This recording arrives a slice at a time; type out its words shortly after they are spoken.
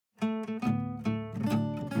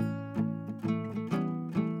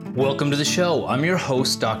Welcome to the show. I'm your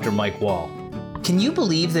host, Dr. Mike WAHL. Can you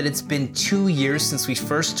believe that it's been 2 years since we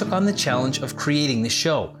first took on the challenge of creating the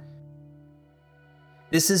show?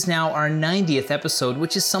 This is now our 90th episode,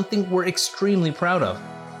 which is something we're extremely proud of.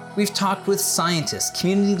 We've talked with scientists,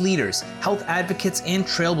 community leaders, health advocates, and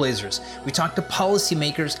trailblazers. We talked to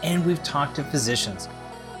policymakers, and we've talked to physicians.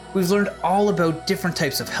 We've learned all about different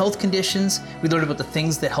types of health conditions. We learned about the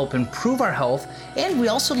things that help improve our health, and we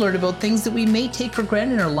also learned about things that we may take for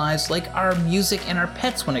granted in our lives, like our music and our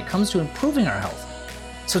pets when it comes to improving our health.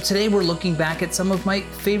 So today we're looking back at some of my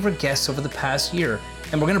favorite guests over the past year,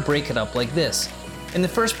 and we're gonna break it up like this. In the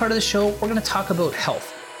first part of the show, we're gonna talk about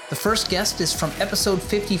health. The first guest is from episode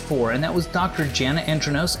 54, and that was Dr. Jana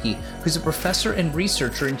Andronowski, who's a professor and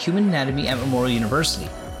researcher in human anatomy at Memorial University.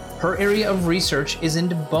 Her area of research is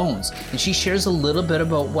into bones, and she shares a little bit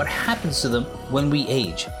about what happens to them when we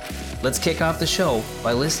age. Let's kick off the show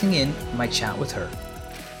by listening in to my chat with her.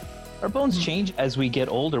 Our bones change as we get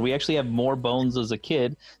older. We actually have more bones as a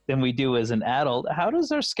kid than we do as an adult. How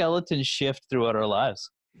does our skeleton shift throughout our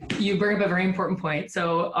lives? You bring up a very important point.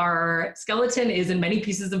 So our skeleton is in many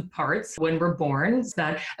pieces of parts when we're born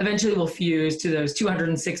that eventually will fuse to those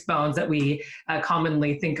 206 bones that we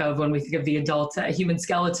commonly think of when we think of the adult human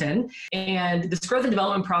skeleton. And this growth and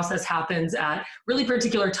development process happens at really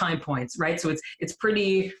particular time points, right? So it's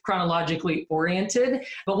pretty chronologically oriented.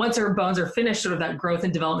 But once our bones are finished sort of that growth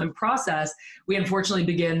and development process, we unfortunately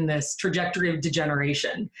begin this trajectory of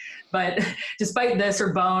degeneration. But despite this,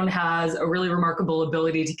 our bone has a really remarkable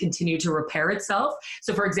ability to continue to repair itself.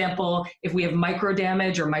 So for example, if we have micro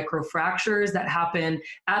damage or micro fractures that happen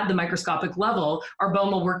at the microscopic level, our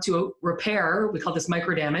bone will work to repair, we call this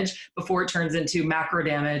micro damage, before it turns into macro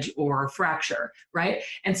damage or fracture, right?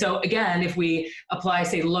 And so again, if we apply,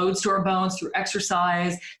 say, loads to our bones through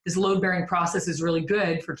exercise, this load-bearing process is really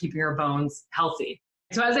good for keeping our bones healthy.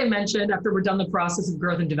 So as I mentioned, after we're done the process of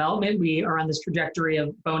growth and development, we are on this trajectory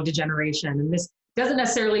of bone degeneration. And this doesn't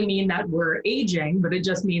necessarily mean that we're aging, but it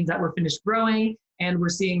just means that we're finished growing and we're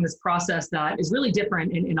seeing this process that is really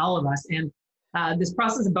different in all of us. And this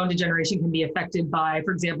process of bone degeneration can be affected by,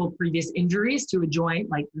 for example, previous injuries to a joint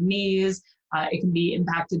like the knees. It can be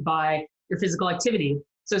impacted by your physical activity.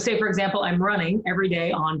 So say, for example, I'm running every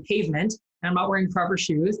day on pavement and I'm not wearing proper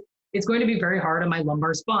shoes. It's going to be very hard on my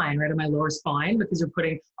lumbar spine, right, on my lower spine, because you're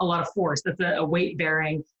putting a lot of force. That's a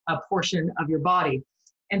weight-bearing portion of your body.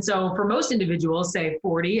 And so for most individuals, say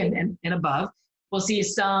 40 and above, we'll see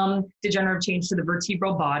some degenerative change to the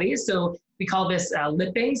vertebral body. So we call this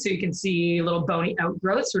lipping. So you can see little bony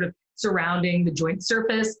outgrowths sort of surrounding the joint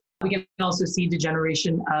surface. We can also see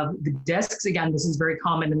degeneration of the discs. Again, this is very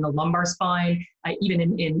common in the lumbar spine,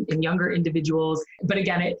 even in younger individuals. But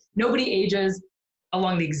again, nobody ages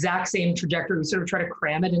along the exact same trajectory. We sort of try to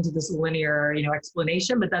cram it into this linear,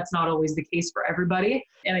 explanation, but that's not always the case for everybody.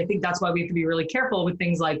 And I think that's why we have to be really careful with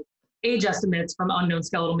things like age estimates from unknown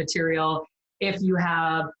skeletal material. If you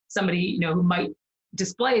have somebody, who might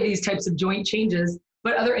display these types of joint changes,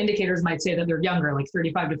 but other indicators might say that they're younger, like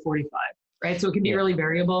 35 to 45, right? So it can be really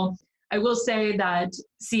variable. I will say that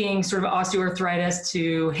seeing sort of osteoarthritis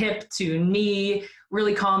to hip to knee,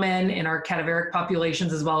 really common in our cadaveric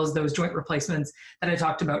populations, as well as those joint replacements that I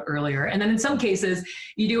talked about earlier. And then in some cases,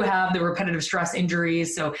 you do have the repetitive stress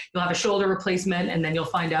injuries. So you'll have a shoulder replacement, and then you'll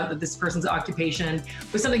find out that this person's occupation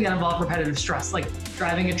was something that involved repetitive stress, like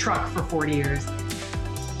driving a truck for 40 years.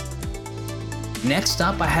 Next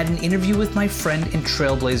up, I had an interview with my friend and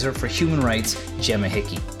trailblazer for human rights, Gemma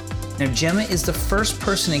Hickey. Now, Gemma is the first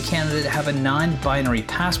person in Canada to have a non-binary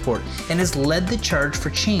passport and has led the charge for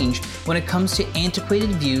change when it comes to antiquated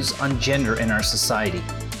views on gender in our society.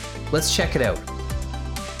 Let's check it out.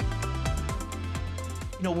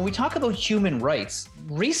 When we talk about human rights,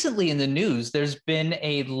 recently in the news, there's been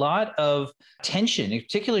a lot of tension, in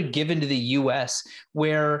particular given to the US,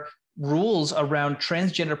 where rules around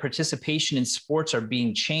transgender participation in sports are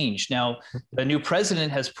being changed. Now, the new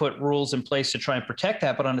president has put rules in place to try and protect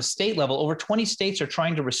that, but on a state level, over 20 states are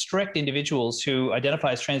trying to restrict individuals who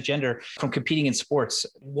identify as transgender from competing in sports.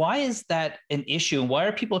 Why is that an issue? And why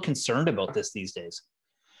are people concerned about this these days?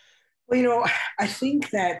 Well, I think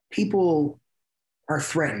that people are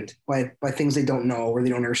threatened by things they don't know or they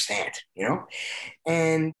don't understand,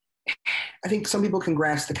 And I think some people can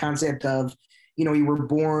grasp the concept of, you were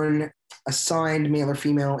born assigned male or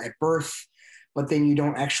female at birth, but then you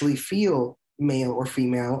don't actually feel male or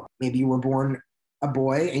female. Maybe you were born a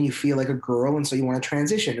boy and you feel like a girl, and so you want to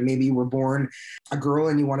transition. And maybe you were born a girl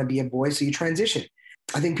and you want to be a boy, so you transition.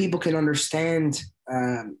 I think people can understand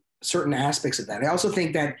certain aspects of that. I also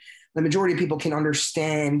think that the majority of people can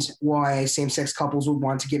understand why same-sex couples would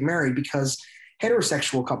want to get married, because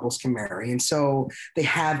heterosexual couples can marry. And so they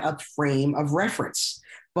have a frame of reference.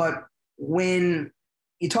 But when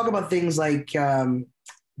you talk about things like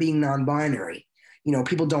being non-binary,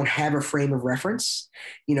 people don't have a frame of reference.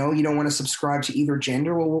 You don't want to subscribe to either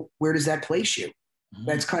gender. Well, where does that place you?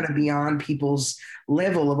 That's kind of beyond people's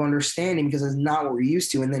level of understanding because it's not what we're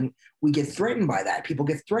used to. And then we get threatened by that. People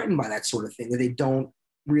get threatened by that sort of thing that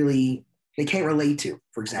they can't relate to,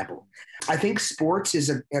 for example. I think sports is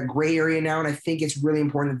a gray area now. And I think it's really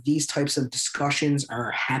important that these types of discussions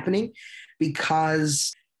are happening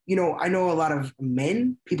because, I know a lot of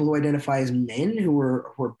men, people who identify as men who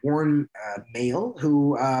were born male,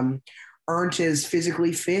 who aren't as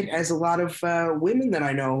physically fit as a lot of women that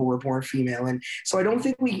I know who were born female. And so I don't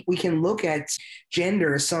think we can look at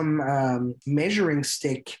gender as some measuring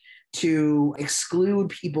stick to exclude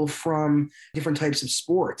people from different types of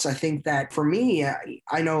sports. I think that for me,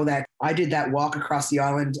 I know that I did that walk across the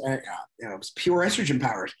island. It was pure estrogen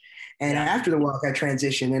powered. And after the walk, I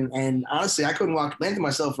transitioned. And honestly, I couldn't walk length of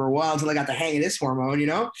myself for a while until I got the hang of this hormone,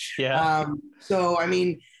 Yeah. So, I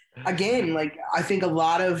mean, again, like I think a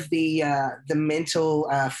lot of the mental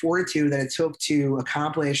fortitude that it took to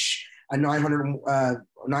accomplish a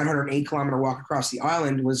 908 kilometer walk across the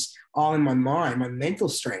island was all in my mind, my mental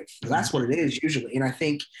strength. That's what it is usually. And I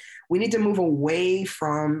think we need to move away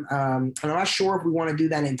from, and I'm not sure if we want to do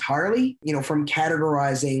that entirely, from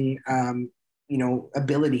categorizing,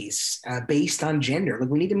 abilities based on gender. Like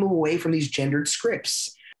we need to move away from these gendered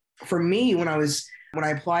scripts. For me, when I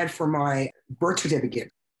applied for my birth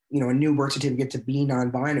certificate, a new birth certificate to be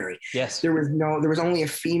non-binary. Yes. There was only a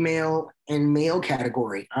female and male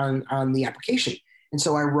category on the application. And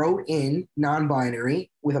so I wrote in non-binary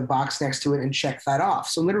with a box next to it and checked that off.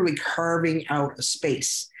 So literally carving out a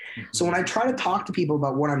space. Mm-hmm. So when I try to talk to people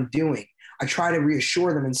about what I'm doing, I try to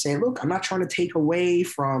reassure them and say, look, I'm not trying to take away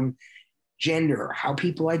from gender, how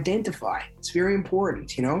people identify. It's very important,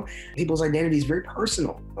 People's identity is very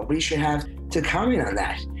personal. Nobody should have to comment on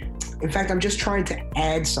that. In fact, I'm just trying to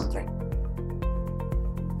add something.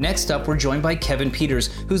 Next up, we're joined by Kevin Peters,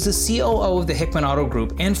 who's the COO of the Hickman Auto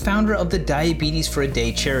Group and founder of the Diabetes for a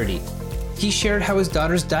Day charity. He shared how his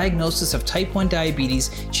daughter's diagnosis of type 1 diabetes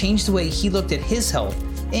changed the way he looked at his health,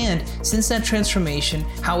 and since that transformation,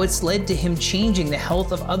 how it's led to him changing the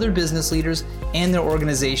health of other business leaders and their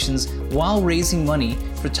organizations while raising money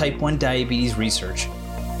for type 1 diabetes research.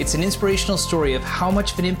 It's an inspirational story of how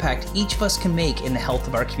much of an impact each of us can make in the health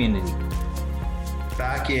of our community.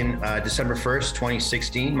 Back in December 1st,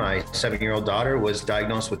 2016, my 7-year-old daughter was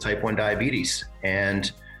diagnosed with type 1 diabetes.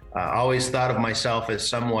 And I always thought of myself as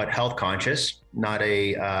somewhat health conscious, not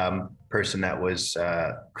a person that was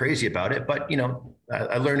crazy about it. But,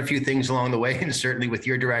 I learned a few things along the way, and certainly with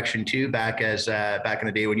your direction too, back in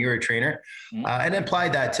the day when you were a trainer, and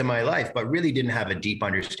applied that to my life, but really didn't have a deep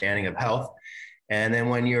understanding of health. And then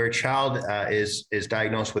when your child is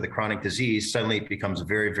diagnosed with a chronic disease, suddenly it becomes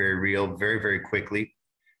very, very real, very, very quickly.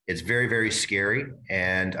 It's very, very scary.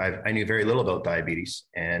 And I knew very little about diabetes.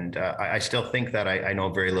 And I still think that I know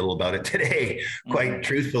very little about it today, quite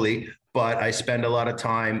truthfully. But I spend a lot of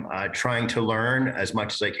time trying to learn as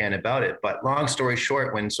much as I can about it. But long story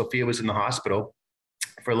short, when Sophia was in the hospital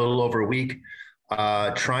for a little over a week,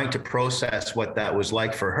 trying to process what that was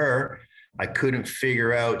like for her, I couldn't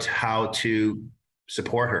figure out how to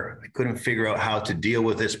support her. I couldn't figure out how to deal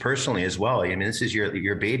with this personally as well. I mean, this is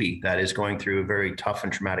your baby that is going through a very tough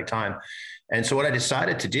and traumatic time. And so what I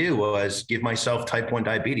decided to do was give myself type 1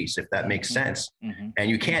 diabetes, if that makes sense. Mm-hmm. And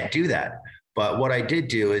you can't do that. But what I did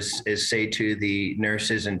do is say to the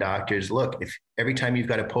nurses and doctors, look, if every time you've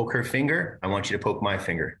got to poke her finger, I want you to poke my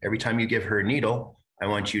finger. Every time you give her a needle, I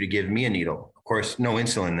want you to give me a needle. Of course, no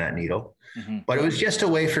insulin in that needle. Mm-hmm. But it was just a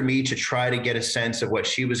way for me to try to get a sense of what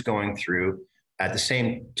she was going through. At the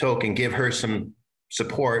same token, give her some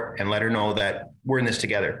support and let her know that we're in this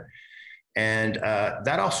together. And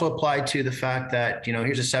that also applied to the fact that,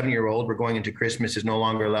 here's a 7-year-old, we're going into Christmas, is no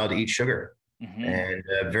longer allowed to eat sugar. Mm-hmm. And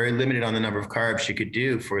very limited on the number of carbs she could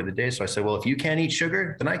do for the day. So I said, well, if you can't eat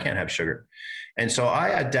sugar, then I can't have sugar. And so I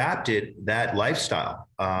adapted that lifestyle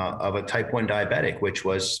of a type 1 diabetic, which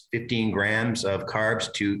was 15 grams of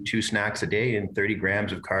carbs to 2 snacks a day and 30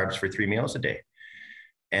 grams of carbs for 3 meals a day.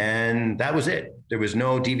 And that was it. There was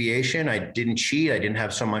no deviation. I didn't cheat. I didn't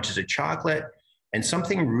have so much as a chocolate. And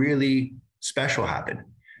something really special happened.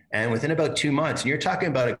 And within about 2 months, and you're talking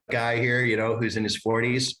about a guy here, who's in his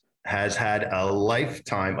 40s, has had a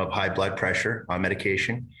lifetime of high blood pressure on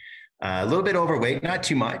medication, a little bit overweight, not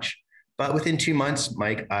too much. But within 2 months,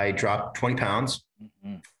 Mike, I dropped 20 pounds,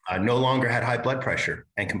 no longer had high blood pressure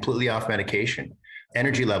and completely off medication.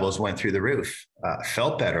 energy levels went through the roof.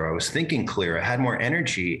 Felt better. I was thinking clear. I had more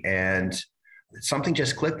energy, and something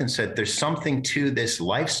just clicked and said, there's something to this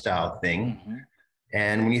lifestyle thing. Mm-hmm.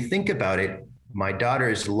 And when you think about it, my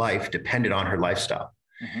daughter's life depended on her lifestyle.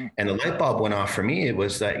 Mm-hmm. And the light bulb went off for me. It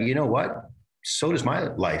was that, you know what? So does my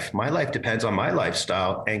life. My life depends on my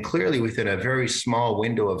lifestyle. And clearly within a very small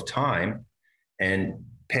window of time, and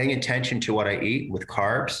paying attention to what I eat with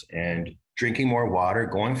carbs and drinking more water,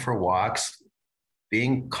 going for walks,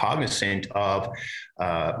 being cognizant of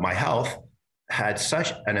my health, had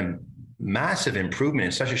such a massive improvement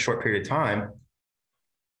in such a short period of time.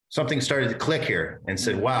 Something started to click here and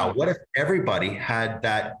said, wow, what if everybody had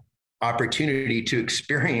that opportunity to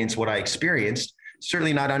experience what I experienced?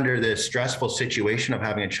 Certainly not under the stressful situation of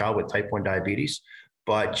having a child with type 1 diabetes,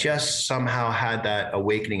 but just somehow had that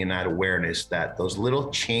awakening and that awareness that those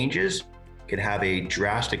little changes could have a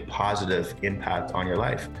drastic positive impact on your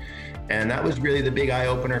life. And that was really the big eye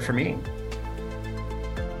opener for me.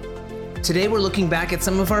 Today we're looking back at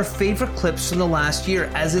some of our favorite clips from the last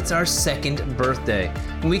year, as it's our second birthday.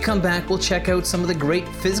 When we come back, we'll check out some of the great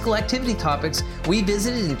physical activity topics we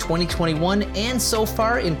visited in 2021 and so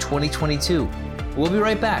far in 2022. We'll be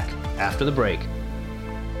right back after the break.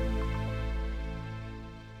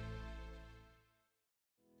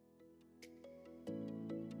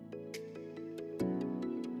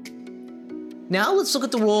 Now let's look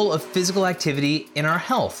at the role of physical activity in our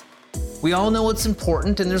health. We all know it's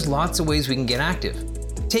important, and there's lots of ways we can get active.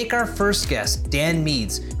 Take our first guest, Dan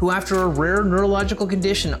Meads, who after a rare neurological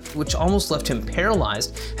condition which almost left him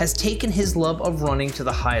paralyzed, has taken his love of running to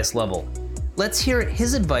the highest level. Let's hear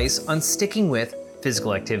his advice on sticking with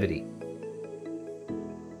physical activity.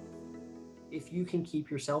 If you can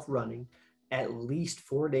keep yourself running at least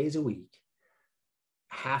 4 days a week,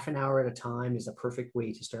 half an hour at a time is a perfect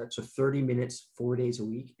way to start. So 30 minutes, 4 days a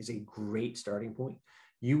week is a great starting point.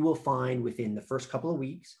 You will find within the first couple of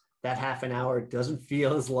weeks that half an hour doesn't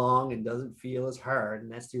feel as long and doesn't feel as hard.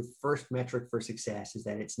 And that's your first metric for success, is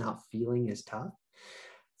that it's not feeling as tough.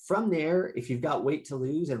 From there, if you've got weight to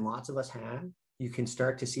lose, and lots of us have, you can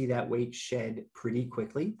start to see that weight shed pretty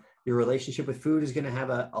quickly. Your relationship with food is going to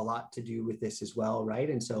have a lot to do with this as well, right?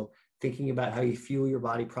 And so thinking about how you fuel your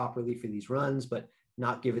body properly for these runs, but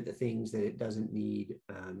not give it the things that it doesn't need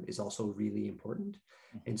is also really important.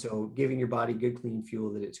 And so giving your body good, clean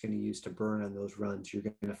fuel that it's going to use to burn on those runs, you're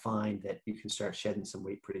going to find that you can start shedding some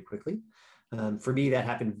weight pretty quickly. For me, that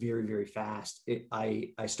happened very, very fast.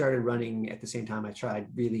 I started running at the same time I tried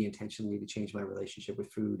really intentionally to change my relationship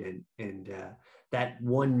with food, and that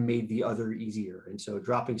one made the other easier. And so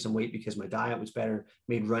dropping some weight because my diet was better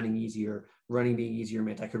made running easier. Running being easier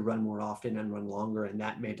meant I could run more often and run longer. And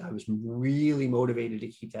that meant I was really motivated to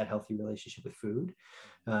keep that healthy relationship with food.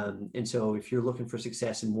 And so if you're looking for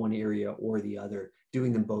success in one area or the other,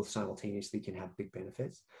 doing them both simultaneously can have big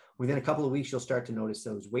benefits. Within a couple of weeks, you'll start to notice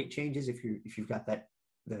those weight changes if you've got that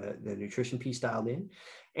the nutrition piece dialed in,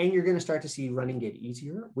 and you're going to start to see running get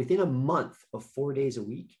easier. Within a month of 4 days a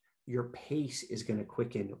week, your pace is going to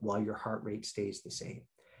quicken while your heart rate stays the same.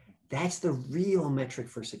 That's the real metric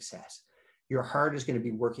for success. Your heart is going to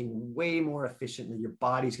be working way more efficiently. Your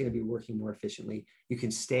body's going to be working more efficiently. You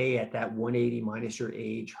can stay at that 180 minus your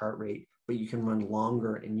age heart rate, but you can run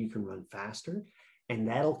longer and you can run faster. And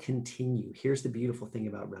that'll continue. Here's the beautiful thing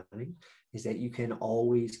about running, is that you can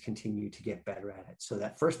always continue to get better at it. So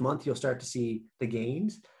that first month, you'll start to see the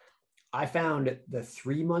gains. I found the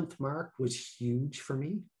 3-month mark was huge for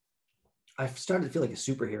me. I started to feel like a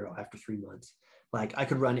superhero after 3 months. Like I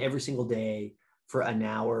could run every single day for an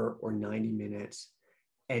hour or 90 minutes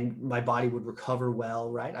and my body would recover well,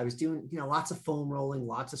 right? I was doing, lots of foam rolling,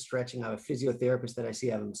 lots of stretching. I have a physiotherapist that I see.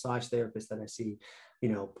 I have a massage therapist that I see.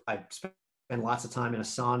 I spend lots of time in a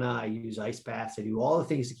sauna. I use ice baths. I do all the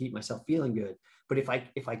things to keep myself feeling good. But if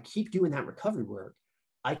I keep doing that recovery work,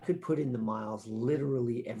 I could put in the miles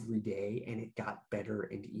literally every day, and it got better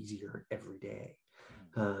and easier every day.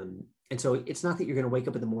 And so it's not that you're going to wake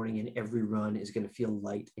up in the morning and every run is going to feel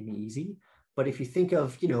light and easy. But if you think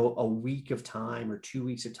of, a week of time or 2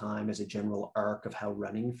 weeks of time as a general arc of how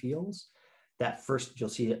running feels, that first, you'll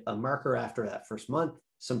see a marker after that first month,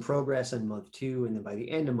 some progress in month 2. And then by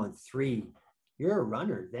the end of month 3, you're a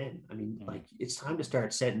runner then. I mean, like it's time to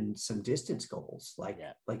start setting some distance goals. Like,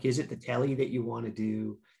 is it the telly that you want to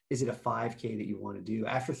do? Is it a 5K that you want to do?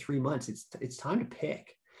 After 3 months, it's time to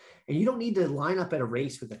pick. And you don't need to line up at a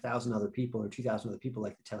race with 1,000 other people or 2,000 other people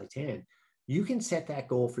like the Telly 10. You can set that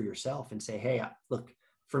goal for yourself and say, hey, look,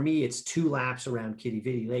 for me, it's 2 laps around Kitty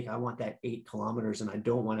Vitty Lake. I want that 8 kilometers and I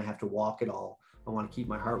don't want to have to walk it all. I want to keep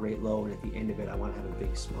my heart rate low. And at the end of it, I want to have a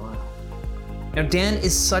big smile. Now, Dan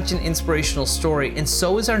is such an inspirational story, and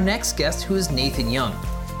so is our next guest, who is Nathan Young.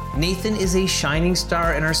 Nathan is a shining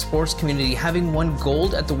star in our sports community, having won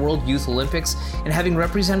gold at the World Youth Olympics and having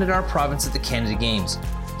represented our province at the Canada Games.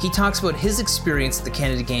 He talks about his experience at the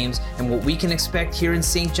Canada Games and what we can expect here in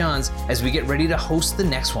St. John's as we get ready to host the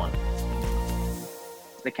next one.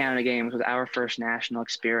 The Canada Games was our first national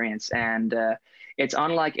experience, and it's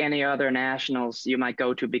unlike any other nationals you might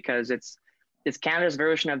go to because it's Canada's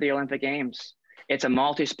version of the Olympic Games. It's a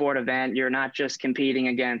multi-sport event. You're not just competing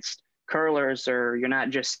against curlers, or you're not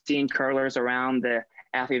just seeing curlers around the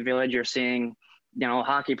athlete village. You're seeing,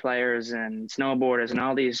 hockey players and snowboarders and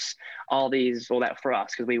all these, well, that for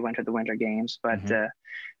us, because we went to the Winter Games, but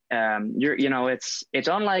it's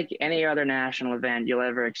unlike any other national event you'll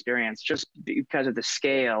ever experience, just because of the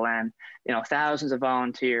scale and, thousands of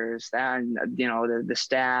volunteers, and, the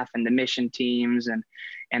staff and the mission teams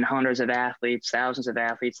and hundreds of athletes, thousands of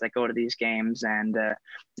athletes that go to these games. And,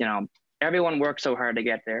 everyone works so hard to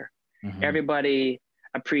get there. Mm-hmm. Everybody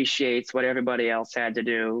appreciates what everybody else had to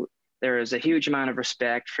do. There is a huge amount of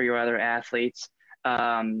respect for your other athletes,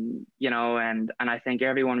 and I think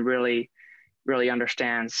everyone really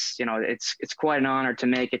understands. It's quite an honor to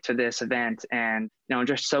make it to this event, and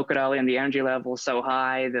just soak it all in. The energy level is so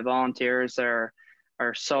high. The volunteers are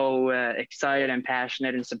so excited and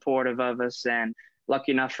passionate and supportive of us, and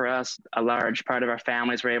lucky enough for us, a large part of our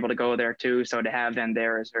families were able to go there too. So to have them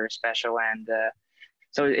there is very special, and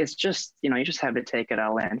so it's just, you just have to take it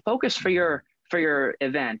all in. Focus for your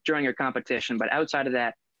event during your competition, but outside of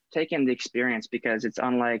that, take in the experience, because it's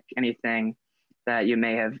unlike anything that you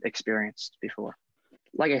may have experienced before.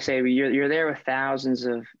 Like I say, you're there with thousands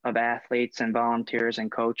of athletes and volunteers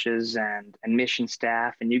and coaches and mission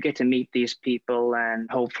staff, and you get to meet these people,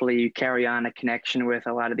 and hopefully you carry on a connection with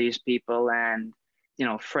a lot of these people, and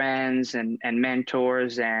friends and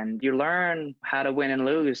mentors, and you learn how to win and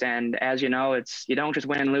lose. And as you know, you don't just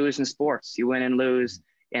win and lose in sports, you win and lose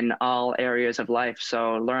in all areas of life.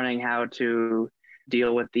 So learning how to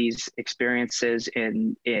deal with these experiences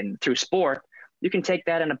through sport, you can take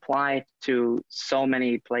that and apply it to so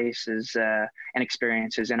many places and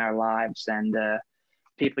experiences in our lives, and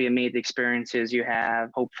people you meet, the experiences you have.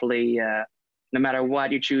 Hopefully, no matter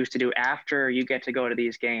what you choose to do after you get to go to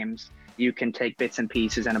these games, you can take bits and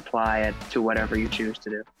pieces and apply it to whatever you choose to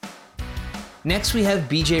do. Next, we have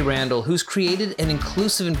BJ Randall, who's created an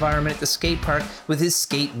inclusive environment at the skate park with his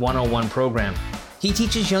Skate 101 program. He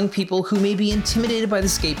teaches young people who may be intimidated by the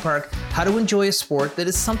skate park how to enjoy a sport that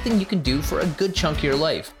is something you can do for a good chunk of your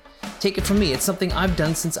life. Take it from me, it's something I've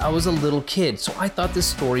done since I was a little kid, so I thought this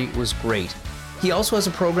story was great. He also has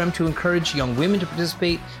a program to encourage young women to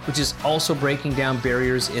participate, which is also breaking down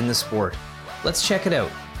barriers in the sport. Let's check it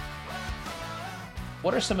out.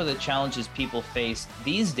 What are some of the challenges people face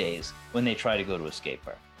these days when they try to go to a skate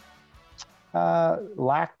park?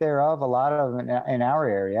 Lack thereof, a lot of them in our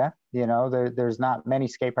area. There's not many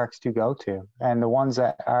skate parks to go to. And the ones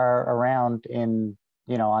that are around on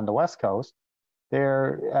the West Coast,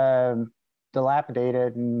 they're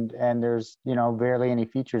dilapidated and there's, barely any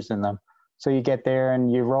features in them. So you get there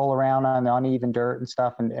and you roll around on the uneven dirt and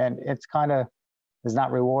stuff, and it's kind of is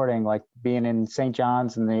not rewarding, like being in St.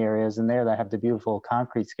 John's and the areas in there that have the beautiful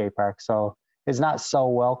concrete skate park. So it's not so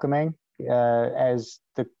welcoming as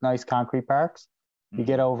the nice concrete parks. You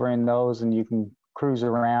get over in those and you can cruise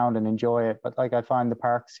around and enjoy it. But like I find the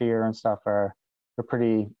parks here and stuff are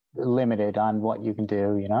pretty limited on what you can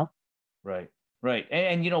do, Right.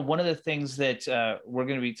 And one of the things that we're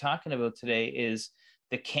going to be talking about today is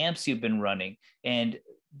the camps you've been running. And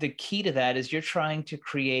the key to that is you're trying to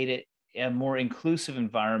create a more inclusive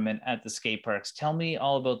environment at the skate parks. Tell me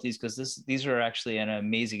all about these, because these are actually an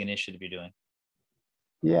amazing initiative you're doing.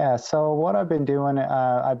 Yeah, so what I've been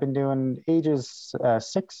doing ages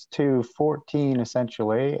 6 to 14,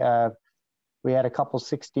 essentially. We had a couple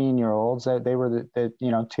 16-year-olds. They were the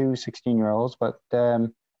two 16-year-olds, but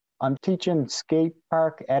I'm teaching skate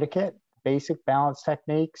park etiquette, basic balance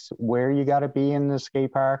techniques, where you got to be in the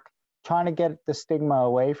skate park, trying to get the stigma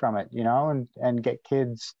away from it, and get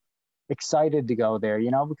kids excited to go there,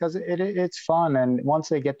 because it's fun. And once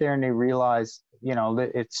they get there and they realize,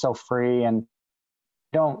 that it's so free, and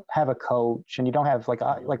you don't have a coach and you don't have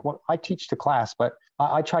I teach the class, but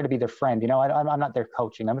I try to be their friend. I'm not there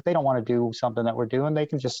coaching them. If they don't want to do something that we're doing, they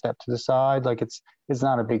can just step to the side. It's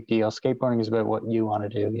not a big deal. Skateboarding is about what you want to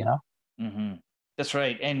do, Mm-hmm. That's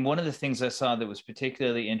right. And one of the things I saw that was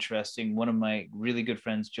particularly interesting, one of my really good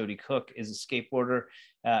friends, Jody Cook, is a skateboarder,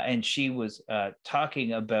 and she was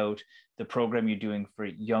talking about the program you're doing for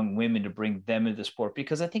young women to bring them into the sport,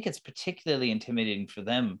 because I think it's particularly intimidating for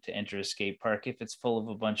them to enter a skate park if it's full of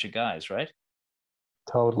a bunch of guys, right?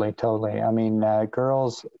 Totally. I mean,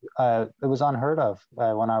 girls, it was unheard of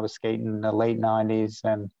when I was skating in the late 90s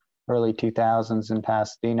and early 2000s in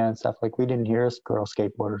Pasadena and stuff. Like, we didn't hear girl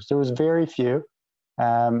skateboarders. There was very few.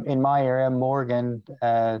 In my area, Morgan,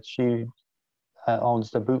 she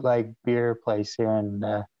owns the Bootleg Beer place here in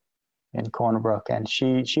Cornerbrook, and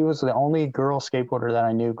she was the only girl skateboarder that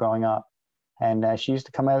I knew growing up. And she used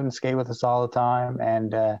to come out and skate with us all the time,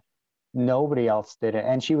 and nobody else did it.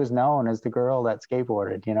 And she was known as the girl that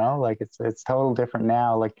skateboarded, like it's total different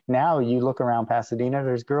now. Like, now you look around Pasadena,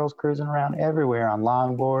 there's girls cruising around everywhere on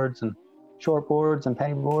longboards and shortboards and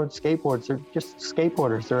pennyboards, skateboards. They're just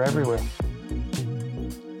skateboarders. They're everywhere.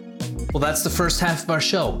 Well, that's the first half of our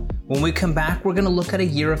show. When we come back, we're going to look at a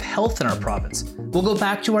year of health in our province. We'll go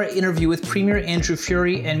back to our interview with Premier Andrew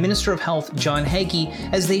Furey and Minister of Health John Hagee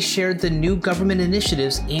as they shared the new government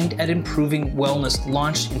initiatives aimed at improving wellness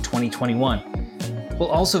launched in 2021. We'll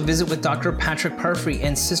also visit with Dr. Patrick Parfrey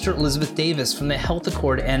and Sister Elizabeth Davis from the Health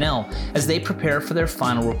Accord NL as they prepare for their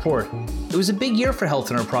final report. It was a big year for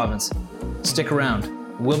health in our province. Stick around.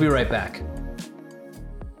 We'll be right back.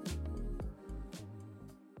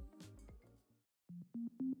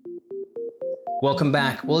 Welcome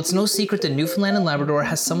back. Well, it's no secret that Newfoundland and Labrador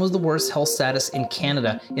has some of the worst health status in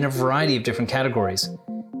Canada in a variety of different categories.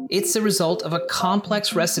 It's the result of a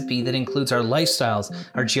complex recipe that includes our lifestyles,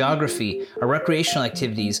 our geography, our recreational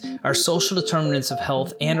activities, our social determinants of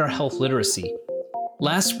health, and our health literacy.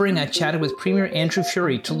 Last spring, I chatted with Premier Andrew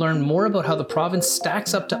Furey to learn more about how the province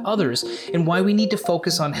stacks up to others and why we need to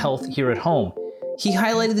focus on health here at home. He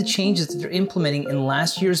highlighted the changes that they're implementing in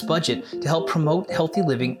last year's budget to help promote healthy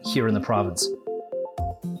living here in the province.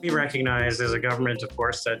 We recognize as a government, of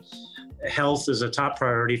course, that health is a top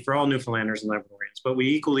priority for all Newfoundlanders and Labradorians, but we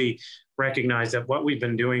equally recognize that what we've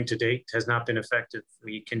been doing to date has not been effective.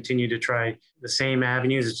 We continue to try the same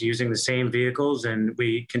avenues, using the same vehicles, and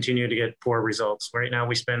we continue to get poor results. Right now,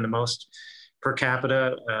 we spend the most per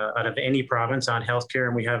capita out of any province on healthcare,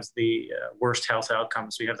 and we have the worst health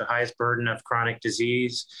outcomes. We have the highest burden of chronic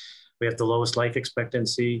disease. We have the lowest life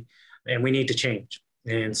expectancy, and we need to change.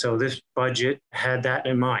 And so this budget had that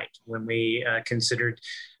in mind when we considered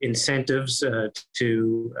incentives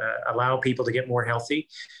to allow people to get more healthy,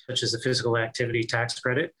 such as the physical activity tax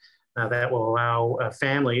credit. That will allow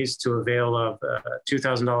families to avail of a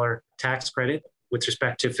 $2,000 tax credit with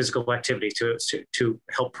respect to physical activity to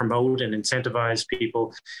help promote and incentivize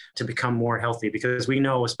people to become more healthy. Because we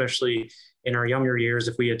know, especially in our younger years,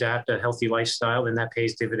 if we adapt a healthy lifestyle, then that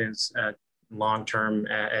pays dividends long-term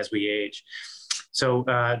as we age. So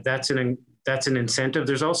that's an incentive.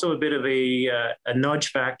 There's also a bit of a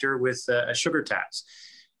nudge factor with a sugar tax,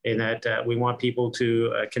 in that we want people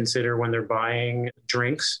to consider when they're buying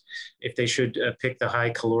drinks if they should pick the high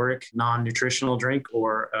caloric non-nutritional drink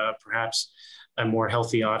or perhaps a more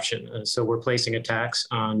healthy option. So we're placing a tax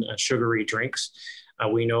on sugary drinks.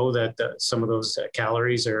 We know that some of those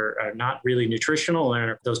calories are not really nutritional,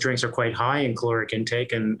 and those drinks are quite high in caloric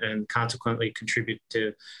intake and consequently contribute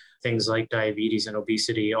to things like diabetes and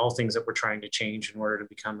obesity, all things that we're trying to change in order to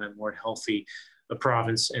become a more healthy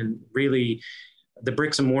province. And really, the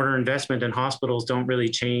bricks and mortar investment in hospitals don't really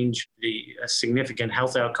change the significant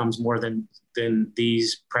health outcomes more than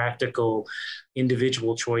these practical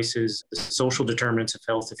individual choices, the social determinants of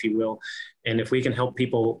health, if you will. And if we can help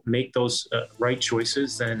people make those right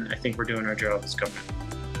choices, then I think we're doing our job as government.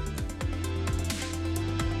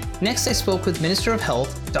 Next, I spoke with Minister of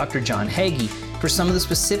Health, Dr. John Hagee, for some of the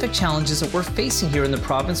specific challenges that we're facing here in the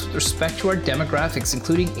province with respect to our demographics,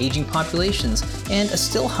 including aging populations and a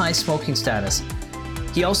still high smoking status.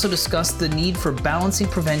 He also discussed the need for balancing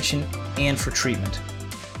prevention and for treatment.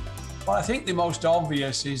 Well, I think the most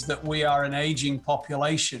obvious is that we are an aging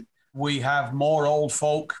population. We have more old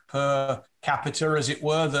folk per capita, as it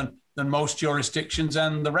were, than most jurisdictions,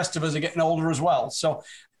 and the rest of us are getting older as well. So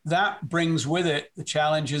that brings with it the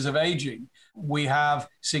challenges of aging. We have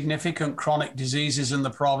significant chronic diseases in the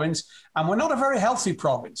province, and we're not a very healthy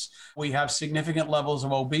province. We have significant levels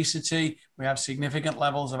of obesity, we have significant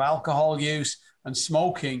levels of alcohol use and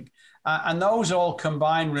smoking, and those all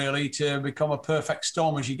combine really to become a perfect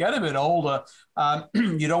storm. As you get a bit older,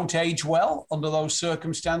 you don't age well under those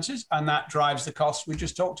circumstances, and that drives the costs we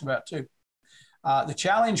just talked about too. The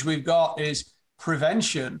challenge we've got is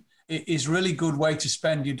prevention is a really good way to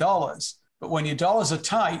spend your dollars, but when your dollars are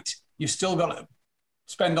tight, you've still got to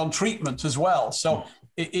spend on treatment as well. So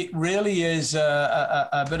it really is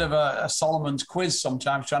a bit of a Solomon's quiz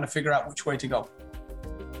sometimes, trying to figure out which way to go.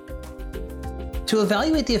 To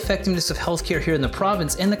evaluate the effectiveness of healthcare here in the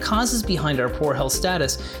province and the causes behind our poor health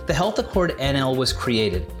status, the Health Accord NL was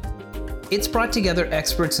created. It's brought together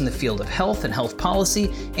experts in the field of health and health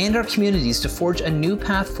policy and our communities to forge a new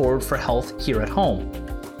path forward for health here at home.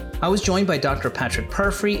 I was joined by Dr. Patrick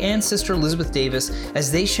Parfrey and Sister Elizabeth Davis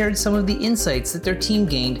as they shared some of the insights that their team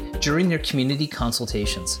gained during their community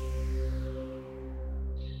consultations.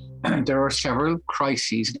 There are several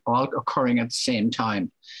crises all occurring at the same time.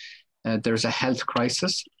 There's a health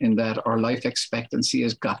crisis in that our life expectancy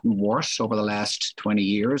has gotten worse over the last 20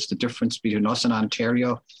 years. The difference between us and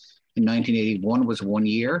Ontario in 1981 was 1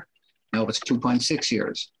 year. Now it's 2.6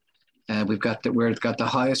 years. We've got the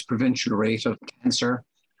highest provincial rate of cancer,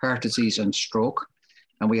 heart disease, and stroke,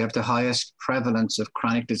 and we have the highest prevalence of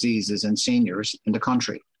chronic diseases in seniors in the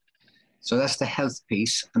country. So that's the health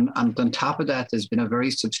piece. And on top of that, there's been a very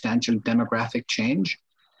substantial demographic change.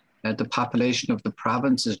 The population of the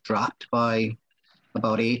province has dropped by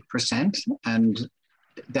about 8%, and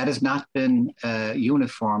that has not been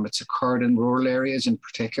uniform. It's occurred in rural areas in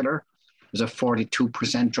particular. There's a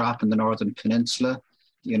 42% drop in the Northern Peninsula.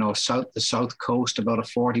 You know, the South Coast, about a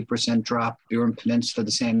 40% drop. Burin Peninsula,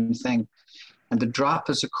 the same thing. And the drop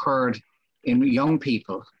has occurred in young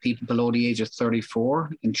people below the age of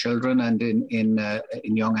 34, in children and in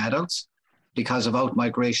young adults, because of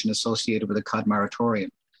out-migration associated with the cod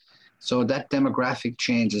moratorium. So that demographic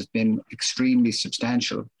change has been extremely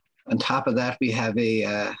substantial. On top of that, we have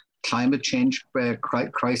a climate change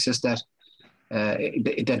crisis that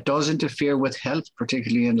does interfere with health,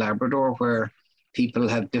 particularly in Labrador, where people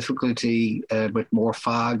have difficulty with more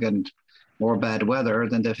fog and more bad weather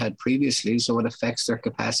than they've had previously, so it affects their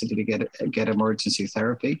capacity to get emergency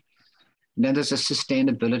therapy. And then there's a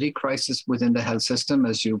sustainability crisis within the health system,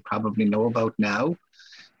 as you probably know about now.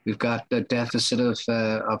 We've got the deficit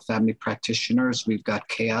of family practitioners. We've got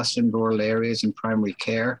chaos in rural areas in primary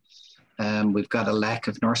care. We've got a lack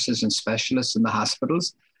of nurses and specialists in the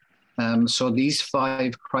hospitals. So these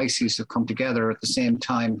 5 crises have come together at the same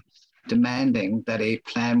time, demanding that a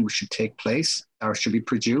plan should take place or should be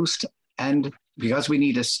produced. And because we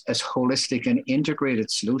need a holistic and integrated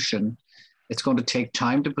solution, it's going to take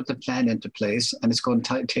time to put the plan into place, and it's going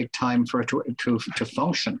to take time for it to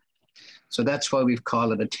function. So that's why we've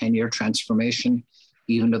called it a 10-year transformation,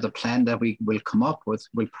 even though the plan that we will come up with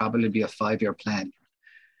will probably be a 5-year plan.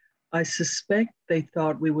 I suspect they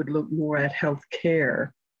thought we would look more at health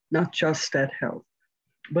care, not just at health.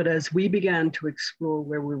 But as we began to explore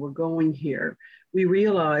where we were going here, we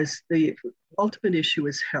realized the ultimate issue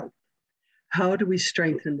is health. How do we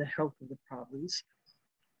strengthen the health of the province?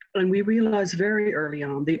 And we realized very early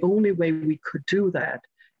on, the only way we could do that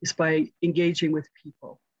is by engaging with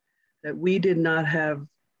people. That we did not have,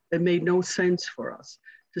 it made no sense for us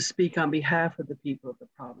to speak on behalf of the people of the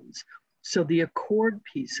province. So the accord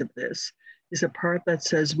piece of this is a part that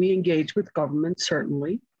says we engage with government,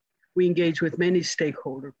 certainly. We engage with many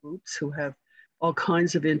stakeholder groups who have all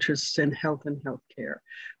kinds of interests in health and healthcare.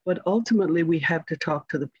 But ultimately, we have to talk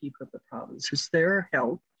to the people of the province. It's their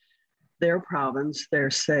health, their province, their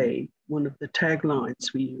say, one of the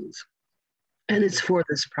taglines we use. And it's for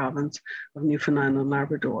this province of Newfoundland and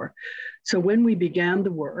Labrador. So when we began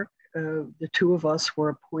the work, the two of us were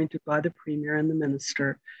appointed by the Premier and the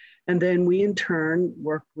Minister. And then we in turn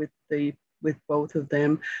worked with both of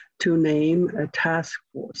them to name a task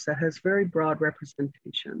force that has very broad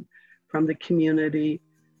representation from the community,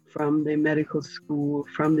 from the medical school,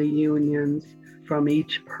 from the unions, from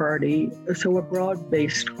each party. So a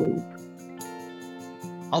broad-based group.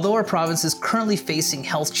 Although our province is currently facing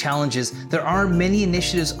health challenges, there are many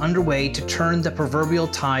initiatives underway to turn the proverbial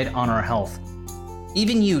tide on our health.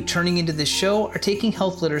 Even you turning into this show are taking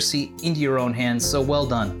health literacy into your own hands, so well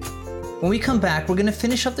done. When we come back, we're going to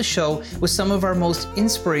finish up the show with some of our most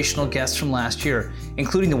inspirational guests from last year,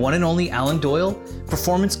 including the one and only Alan Doyle,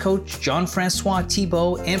 performance coach Jean-Francois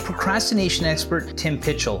Thibault, and procrastination expert Tim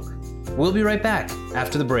Pitchell. We'll be right back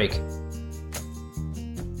after the break.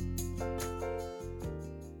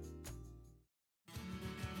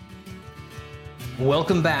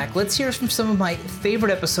 Welcome back. Let's hear from some of my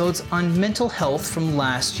favorite episodes on mental health from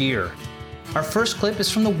last year. Our first clip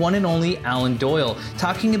is from the one and only Alan Doyle,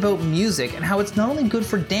 talking about music and how it's not only good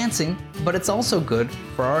for dancing, but it's also good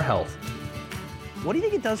for our health. What do you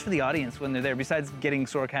think it does for the audience when they're there, besides getting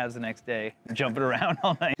sore calves the next day, jumping around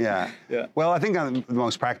all night? Yeah. Well, I think the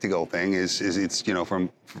most practical thing is it's, you know,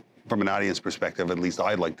 from an audience perspective, at least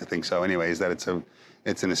I'd like to think so anyways, that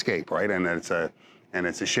it's an escape, right? And that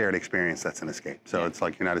it's a shared experience that's an escape. So it's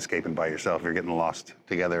like you're not escaping by yourself, you're getting lost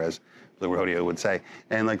together, as the rodeo would say.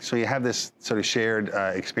 And like, so you have this sort of shared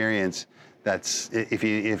experience that's, if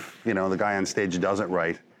you know, the guy on stage does it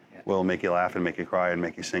right, will make you laugh and make you cry and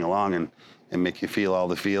make you sing along and make you feel all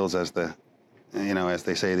the feels as the you know, as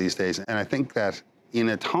they say these days. And I think that in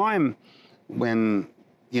a time when,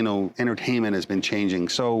 you know, entertainment has been changing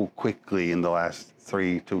so quickly in the last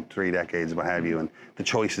three decades, what have you, and the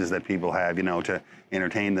choices that people have, you know, to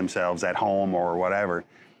entertain themselves at home or whatever,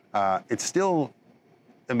 it's still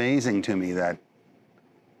amazing to me that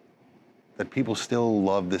people still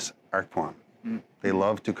love this art form. They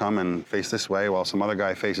love to come and face this way while some other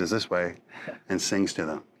guy faces this way and sings to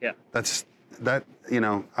them. Yeah. That, you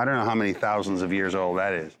know, I don't know how many thousands of years old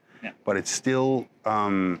that is, but it's still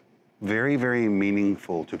very, very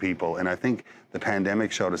meaningful to people. And I think the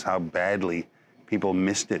pandemic showed us how badly people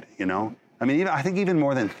missed it, you know? I mean, I think even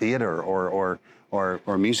more than theater or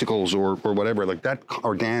musicals or whatever, like that,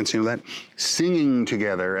 or dance, you know, that singing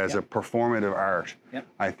together as a performative art,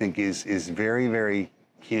 I think is very, very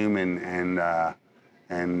human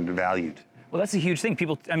and valued. Well, that's a huge thing.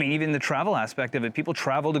 People, I mean, even the travel aspect of it, people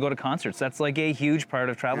travel to go to concerts. That's like a huge part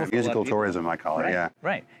of travel. For musical tourism, I call it, right,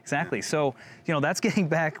 Right, exactly. Yeah. So, you know, that's getting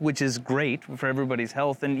back, which is great for everybody's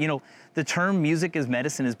health. And, you know, the term music as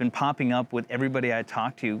medicine has been popping up with everybody I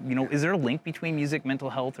talk to. You know, is there a link between music, mental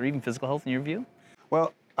health, or even physical health in your view?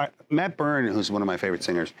 Well, Matt Byrne, who's one of my favorite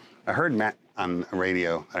singers, I heard Matt on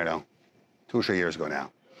radio, I don't know, 2 or 3 years ago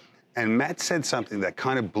now. And Matt said something that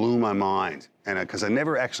kind of blew my mind, and because I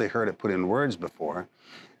never actually heard it put in words before.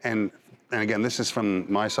 And again, this is from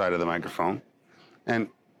my side of the microphone. And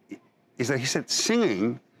he said,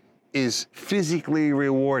 singing is physically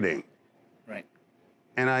rewarding. Right.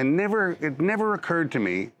 And it never occurred to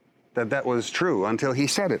me that was true until he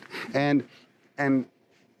said it. And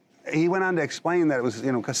he went on to explain that it was,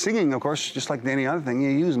 you know, because singing, of course, just like any other thing,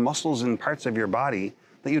 you use muscles and parts of your body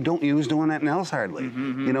that you don't use doing anything else hardly.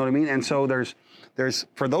 You know what I mean? And so there's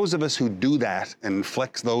for those of us who do that and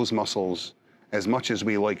flex those muscles as much as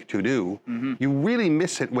we like to do, you really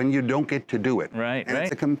miss it when you don't get to do it. Right, and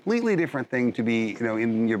it's a completely different thing to be, you know,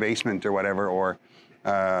 in your basement or whatever, or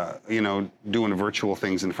you know, doing virtual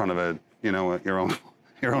things in front of your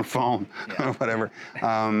own phone or whatever.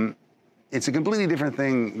 It's a completely different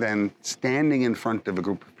thing than standing in front of a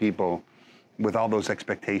group of people with all those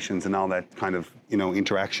expectations and all that kind of, you know,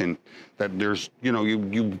 interaction, that there's, you know,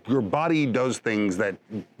 your body does things that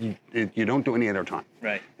you don't do any other time.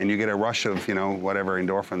 Right. And you get a rush of, you know, whatever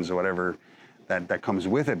endorphins or whatever that comes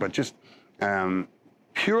with it. But just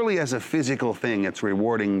purely as a physical thing, it's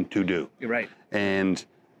rewarding to do. You're right. And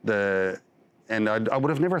I would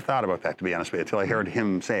have never thought about that, to be honest with you, until I heard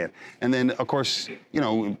him say it. And then, of course, you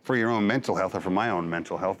know, for your own mental health, or for my own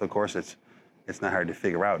mental health, of course, it's not hard to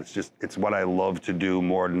figure out. It's what I love to do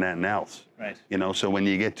more than anything else. Right. You know, so when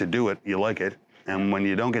you get to do it, you like it, and when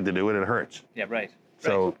you don't get to do it, it hurts. Yeah, right.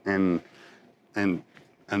 So and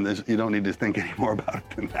you don't need to think any more about it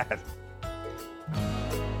than that.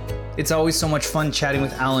 It's always so much fun chatting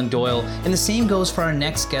with Alan Doyle, and the same goes for our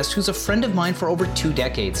next guest, who's a friend of mine for over 2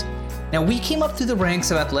 decades. Now, we came up through the ranks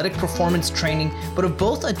of athletic performance training, but have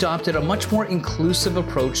both adopted a much more inclusive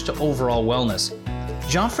approach to overall wellness.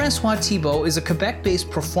 Jean-Francois Thibault is a Quebec-based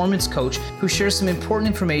performance coach who shares some important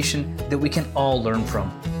information that we can all learn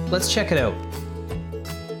from. Let's check it out.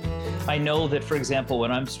 I know that, for example,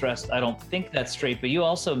 when I'm stressed, I don't think that straight, but you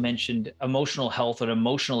also mentioned emotional health and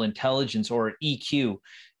emotional intelligence, or EQ.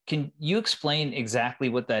 Can you explain exactly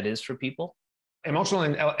what that is for people? Emotional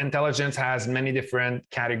intelligence has many different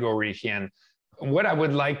categories, and what I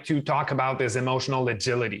would like to talk about is emotional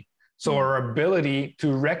agility. So our ability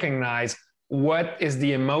to recognize what is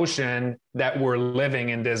the emotion that we're living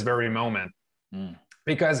in this very moment.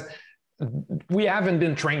 Because we haven't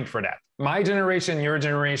been trained for that. My generation, your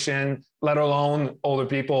generation, let alone older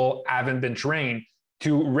people, haven't been trained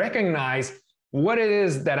to recognize what it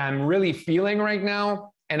is that I'm really feeling right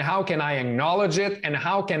now, and how can I acknowledge it, and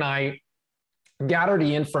how can I gather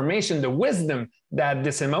the information, the wisdom that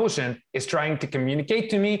this emotion is trying to communicate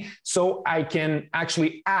to me, so I can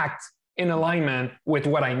actually act in alignment with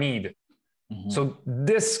what I need. So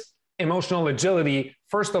this emotional agility,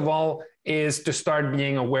 first of all, is to start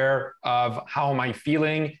being aware of how am I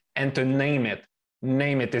feeling, and to name it.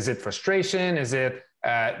 Name it. Is it frustration? Is it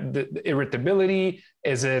the irritability?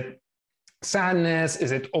 Is it sadness?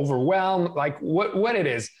 Is it overwhelm? Like what it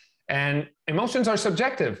is. And emotions are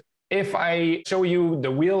subjective. If I show you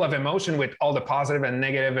the wheel of emotion with all the positive and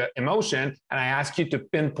negative emotion, and I ask you to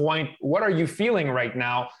pinpoint what are you feeling right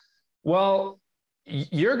now, well,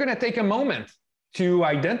 you're going to take a moment to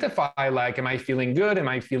identify, like, am I feeling good? Am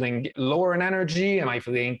I feeling lower in energy? Am I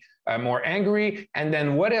feeling more angry? And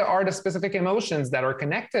then what are the specific emotions that are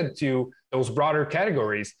connected to those broader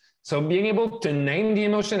categories? So being able to name the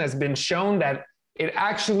emotion has been shown that it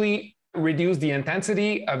actually reduced the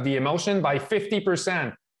intensity of the emotion by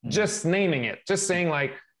 50%. just naming it, just saying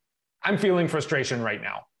like, I'm feeling frustration right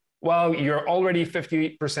now. Well, you're already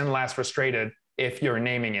 50% less frustrated if you're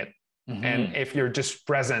naming it and if you're just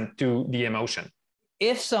present to the emotion.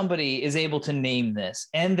 If somebody is able to name this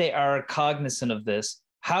and they are cognizant of this,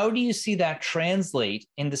 how do you see that translate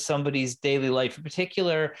into somebody's daily life, in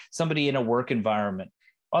particular, somebody in a work environment?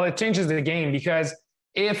 Well, it changes the game, because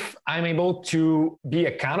if I'm able to be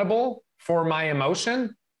accountable for my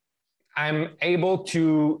emotion, I'm able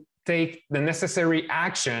to take the necessary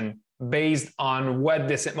action based on what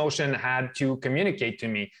this emotion had to communicate to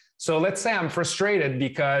me. So let's say I'm frustrated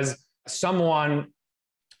because someone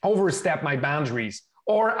overstepped my boundaries,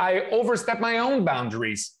 or I overstep my own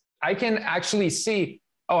boundaries. I can actually see,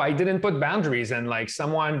 oh, I didn't put boundaries, and like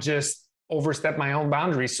someone just overstepped my own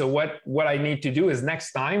boundaries. So what I need to do is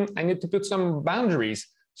next time I need to put some boundaries.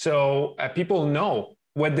 So people know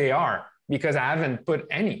what they are, because I haven't put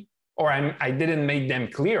any, or I didn't make them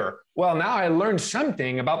clear. Well, now I learned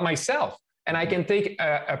something about myself, and I can take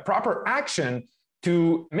a proper action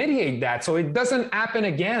to mitigate that, so it doesn't happen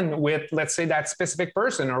again with, let's say, that specific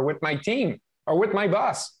person, or with my team, or with my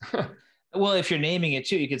boss. Well, if you're naming it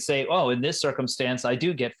too, you could say, oh, in this circumstance, I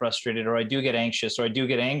do get frustrated, or I do get anxious, or I do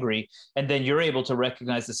get angry. And then you're able to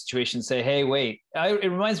recognize the situation and say, hey, wait, it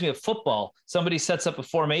reminds me of football. Somebody sets up a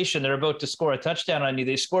formation. They're about to score a touchdown on you.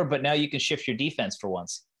 They score, but now you can shift your defense for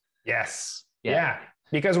once. Yes. Yeah.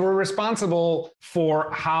 Because we're responsible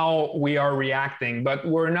for how we are reacting, but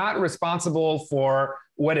we're not responsible for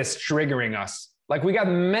what is triggering us. Like, we got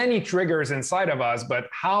many triggers inside of us, but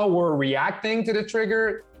how we're reacting to the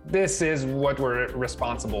trigger, this is what we're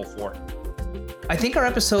responsible for. I think our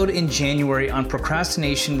episode in January on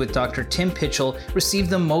procrastination with Dr. Tim Pitchell received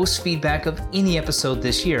the most feedback of any episode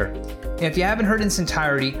this year. And if you haven't heard its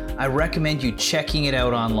entirety, I recommend you checking it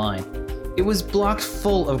out online. It was blocked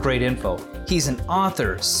full of great info. He's an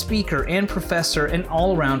author, speaker, and professor, an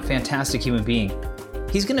all-around fantastic human being.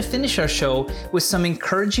 He's going to finish our show with some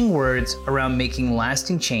encouraging words around making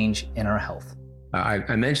lasting change in our health.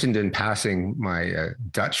 I mentioned in passing my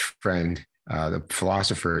Dutch friend, the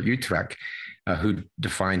philosopher at Utrecht, who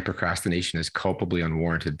defined procrastination as culpably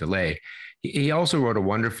unwarranted delay. He also wrote a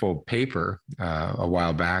wonderful paper a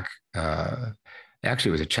while back. Actually,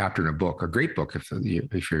 it was a chapter in a book, a great book.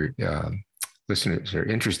 If your listeners are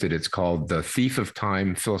interested, it's called The Thief of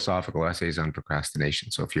Time, Philosophical Essays on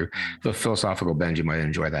Procrastination. So if you're a philosophical bend, you might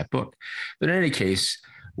enjoy that book. But in any case,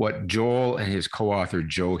 what Joel and his co-author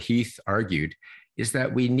Joe Heath argued is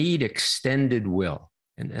that we need extended will.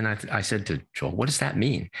 And I said to Joel, what does that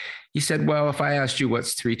mean? He said, well, if I asked you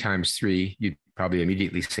what's 3 times 3, you'd probably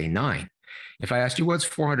immediately say 9. If I asked you what's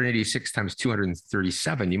 486 times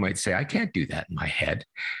 237, you might say, I can't do that in my head.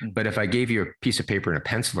 But if I gave you a piece of paper and a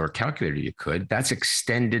pencil or a calculator, you could. That's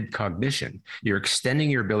extended cognition. You're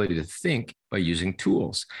extending your ability to think by using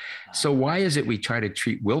tools. So why is it we try to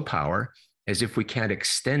treat willpower as if we can't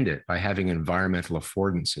extend it by having environmental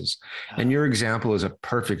affordances? And your example is a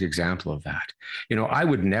perfect example of that. You know, I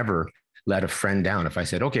would never let a friend down if I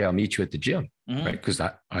said, okay, I'll meet you at the gym, right? Because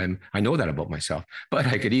I know that about myself. But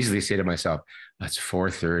I could easily say to myself, that's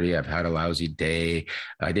 4:30. I've had a lousy day.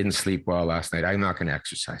 I didn't sleep well last night. I'm not going to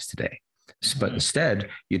exercise today. But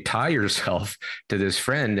instead, you tie yourself to this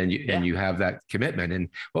friend and you have that commitment. And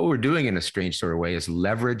what we're doing in a strange sort of way is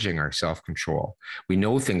leveraging our self-control. We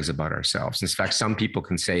know things about ourselves. In fact, some people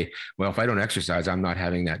can say, well, if I don't exercise, I'm not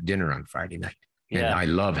having that dinner on Friday night. And I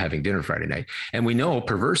love having dinner Friday night. And we know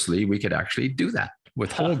perversely we could actually do that,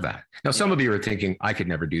 withhold that. Now, some of you are thinking, I could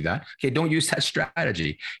never do that. Okay, don't use that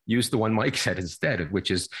strategy. Use the one Mike said instead, which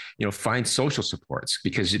is, find social supports,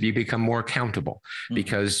 because you become more accountable,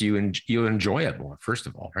 because you'll enjoy it more, first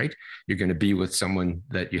of all, right? You're going to be with someone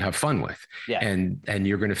that you have fun with, and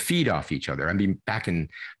you're going to feed off each other. I mean, back in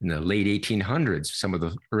the late 1800s, some of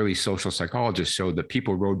the early social psychologists showed that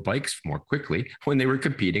people rode bikes more quickly when they were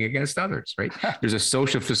competing against others, right? There's a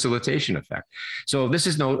social facilitation effect. So this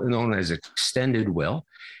is known as extended will.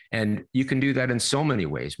 And you can do that in so many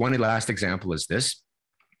ways. One last example is this.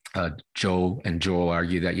 Joe and Joel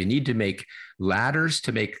argue that you need to make ladders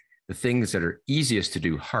to make the things that are easiest to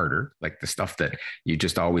do harder, like the stuff that you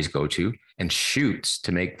just always go to, and chutes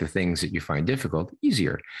to make the things that you find difficult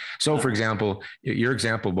easier. So, for example, your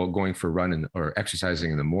example about going for a run or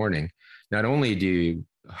exercising in the morning, not only do you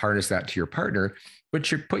harness that to your partner,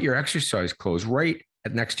 but you put your exercise clothes right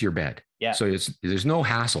next to your bed. Yeah. So there's no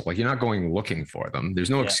hassle. Like, you're not going looking for them.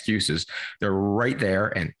 There's no excuses. They're right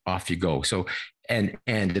there and off you go. So, and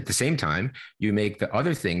at the same time, you make the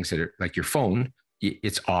other things that are like your phone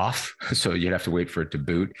it's off, so you'd have to wait for it to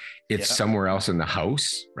boot. It's somewhere else in the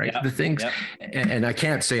house, right? The things, and I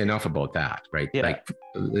can't say enough about that, right? Like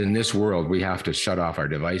in this world, we have to shut off our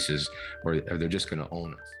devices, or they're just going to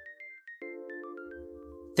own us.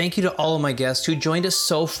 Thank you to all of my guests who joined us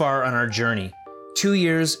so far on our journey. 2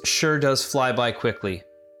 years sure does fly by quickly.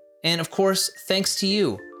 And of course, thanks to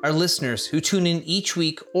you, our listeners who tune in each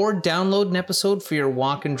week or download an episode for your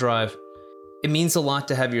walk and drive. It means a lot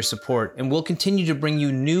to have your support, and we'll continue to bring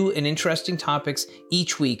you new and interesting topics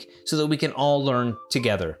each week so that we can all learn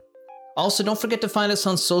together. Also, don't forget to find us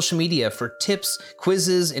on social media for tips,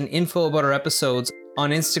 quizzes, and info about our episodes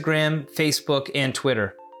on Instagram, Facebook, and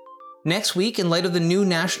Twitter. Next week, in light of the new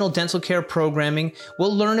National Dental Care Programming,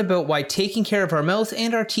 we'll learn about why taking care of our mouth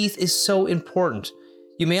and our teeth is so important.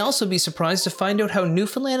 You may also be surprised to find out how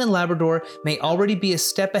Newfoundland and Labrador may already be a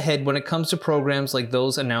step ahead when it comes to programs like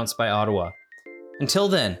those announced by Ottawa. Until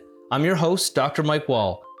then, I'm your host, Dr. Mike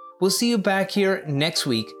WAHL. We'll see you back here next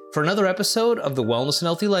week for another episode of the Wellness and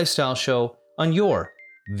Healthy Lifestyle Show on your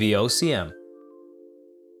VOCM.